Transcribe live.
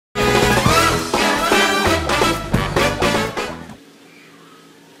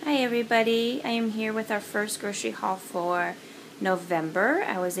everybody, I am here with our first grocery haul for November.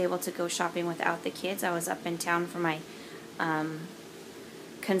 I was able to go shopping without the kids. I was up in town for my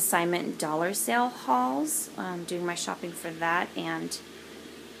consignment dollar sale hauls, doing my shopping for that, and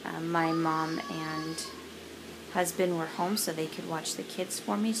my mom and husband were home so they could watch the kids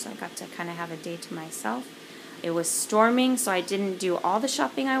for me, so I got to kind of have a day to myself. It was storming, so I didn't do all the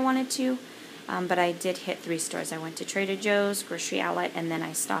shopping I wanted to. But I did hit 3 stores. I went to Trader Joe's, Grocery Outlet, and then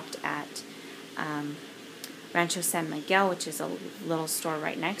I stopped at Rancho San Miguel, which is a little store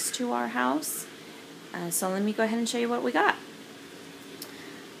right next to our house. So let me go ahead and show you what we got.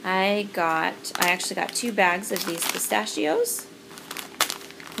 I actually got 2 bags of these pistachios.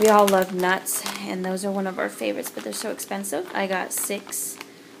 We all love nuts, and those are one of our favorites, but they're so expensive. I got 6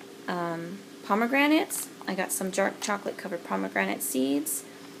 pomegranates. I got some dark chocolate covered pomegranate seeds.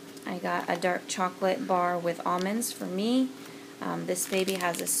 I got a dark chocolate bar with almonds for me. This baby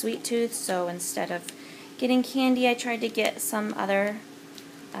has a sweet tooth, so instead of getting candy, I tried to get some other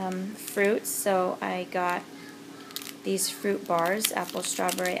fruits. So I got these fruit bars, apple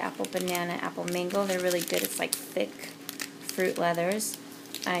strawberry, apple banana, apple mango. They're really good. It's like thick fruit leathers.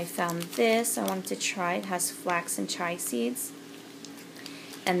 I found this. I wanted to try. It has flax and chia seeds.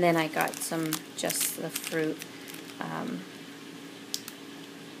 And then I got some just the fruit,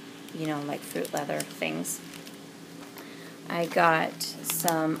 you know, like fruit leather things. I got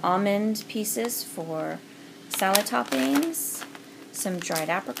some almond pieces for salad toppings, some dried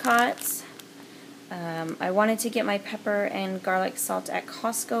apricots. I wanted to get my pepper and garlic salt at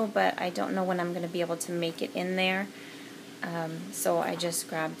Costco, but I don't know when I'm going to be able to make it in there. So I just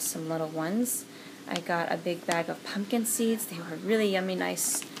grabbed some little ones. I got a big bag of pumpkin seeds. They were really yummy,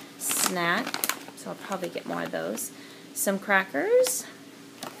 nice snack. So I'll probably get more of those. Some crackers.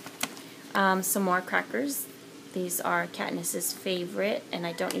 Some more crackers. These are Katniss's favorite, and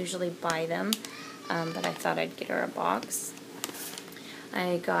I don't usually buy them, but I thought I'd get her a box.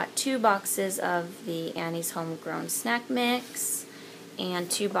 I got 2 boxes of the Annie's Homegrown Snack Mix,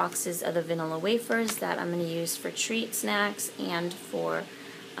 and 2 boxes of the vanilla wafers that I'm going to use for treat snacks and for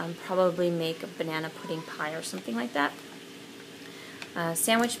probably make a banana pudding pie or something like that.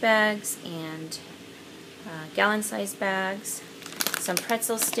 Sandwich bags and gallon-sized bags, some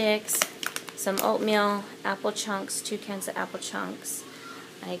pretzel sticks, some oatmeal, apple chunks, 2 cans of apple chunks.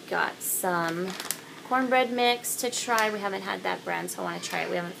 I got some cornbread mix to try. We haven't had that brand, so I want to try it.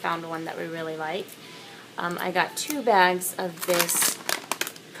 We haven't found one that we really like. I got 2 bags of this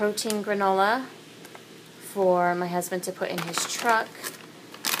protein granola for my husband to put in his truck.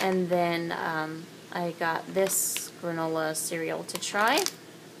 And then I got this granola cereal to try.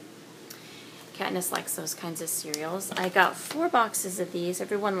 Katniss likes those kinds of cereals. I got 4 boxes of these.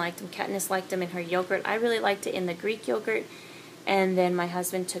 Everyone liked them. Katniss liked them in her yogurt. I really liked it in the Greek yogurt. And then my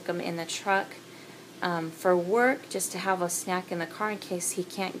husband took them in the truck for work, just to have a snack in the car in case he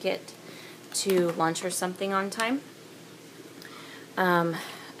can't get to lunch or something on time.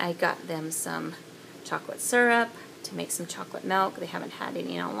 I got them some chocolate syrup to make some chocolate milk. They haven't had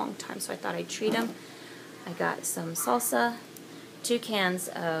any in a long time, so I thought I'd treat them. I got some salsa, 2 cans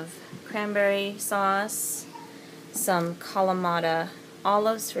of cranberry sauce, some Kalamata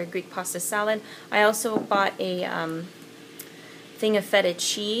olives for Greek pasta salad. I also bought a thing of feta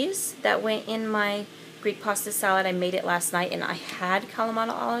cheese that went in my Greek pasta salad. I made it last night, and I had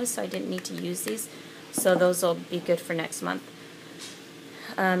Kalamata olives, so I didn't need to use these. So those will be good for next month.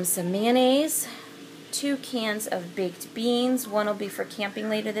 Some mayonnaise, 2 cans of baked beans. One will be for camping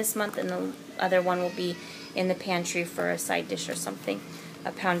later this month, and the other one will be in the pantry for a side dish or something.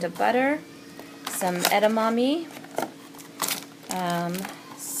 A pound of butter, some edamame,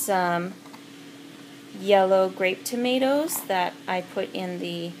 some yellow grape tomatoes that I put in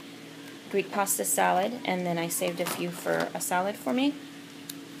the Greek pasta salad, and then I saved a few for a salad for me.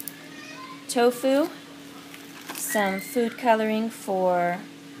 Tofu, some food coloring for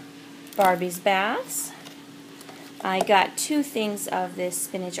Barbie's baths. I got 2 things of this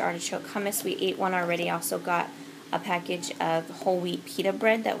spinach artichoke hummus. We ate one already. I also got a package of whole wheat pita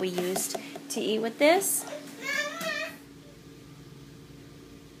bread that we used to eat with this.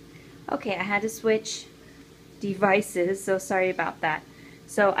 Okay, I had to switch devices, so sorry about that.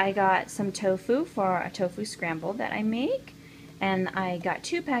 So I got some tofu for a tofu scramble that I make, and I got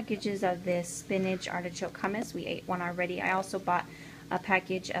 2 packages of this spinach artichoke hummus. We ate one already. I also bought a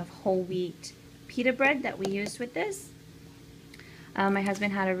package of whole wheat pita bread that we used with this. My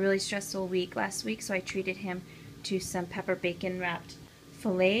husband had a really stressful week last week, so I treated him to some pepper bacon wrapped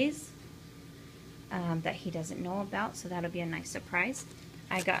fillets that he doesn't know about, so that'll be a nice surprise.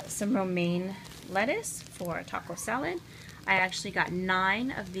 I got some romaine lettuce for a taco salad. I actually got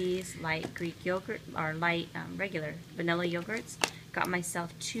 9 of these light Greek yogurt, or light regular vanilla yogurts. Got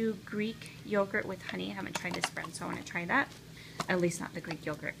myself 2 Greek yogurt with honey. I haven't tried this brand, so I want to try that. At least not the Greek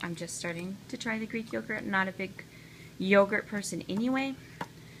yogurt. I'm just starting to try the Greek yogurt. I'm not a big yogurt person anyway,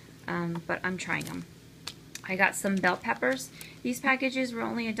 but I'm trying them. I got some bell peppers. These packages were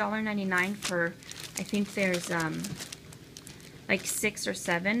only $1.99 for, I think there's like 6 or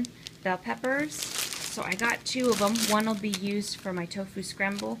 7 bell peppers. So I got 2 of them. One will be used for my tofu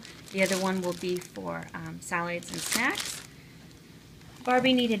scramble. The other one will be for salads and snacks.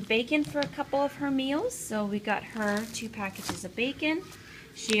 Barbie needed bacon for a couple of her meals, so we got her 2 packages of bacon.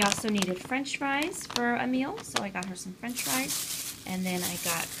 She also needed French fries for a meal, so I got her some French fries. And then I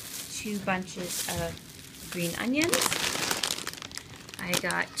got 2 bunches of green onions. I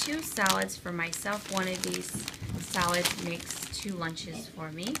got 2 salads for myself. One of these salads makes 2 lunches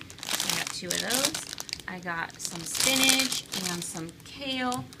for me. I got 2 of those. I got some spinach and some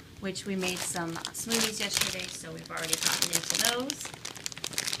kale, which we made some smoothies yesterday, so we've already gotten into those.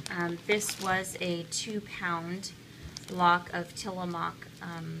 This was a 2-pound block of Tillamook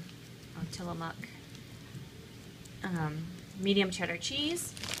medium cheddar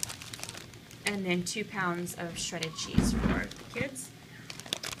cheese, and then 2 pounds of shredded cheese for the kids,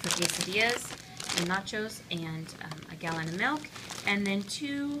 for quesadillas and nachos, and a gallon of milk, and then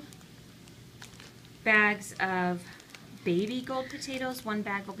 2 bags of baby gold potatoes. One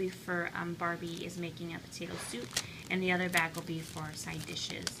bag will be for Barbie is making a potato soup, and the other bag will be for side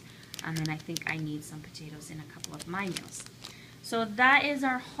dishes. And I think I need some potatoes in a couple of my meals. So that is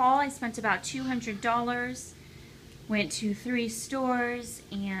our haul. I spent about $200. Went to 3 stores,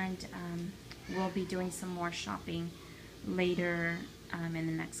 and we'll be doing some more shopping later in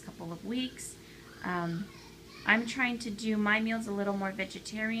the next couple of weeks. I'm trying to do my meals a little more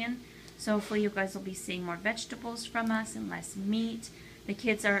vegetarian, so hopefully you guys will be seeing more vegetables from us and less meat. The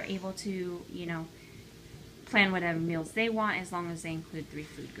kids are able to, you know, plan whatever meals they want as long as they include 3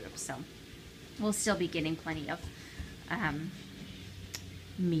 food groups. So we'll still be getting plenty of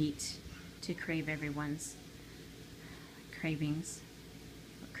meat to crave everyone's cravings,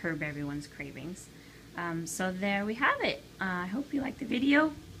 curb everyone's cravings. So there we have it. I hope you liked the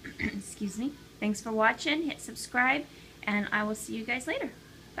video. Excuse me. Thanks for watching. Hit subscribe, and I will see you guys later.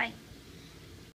 Bye.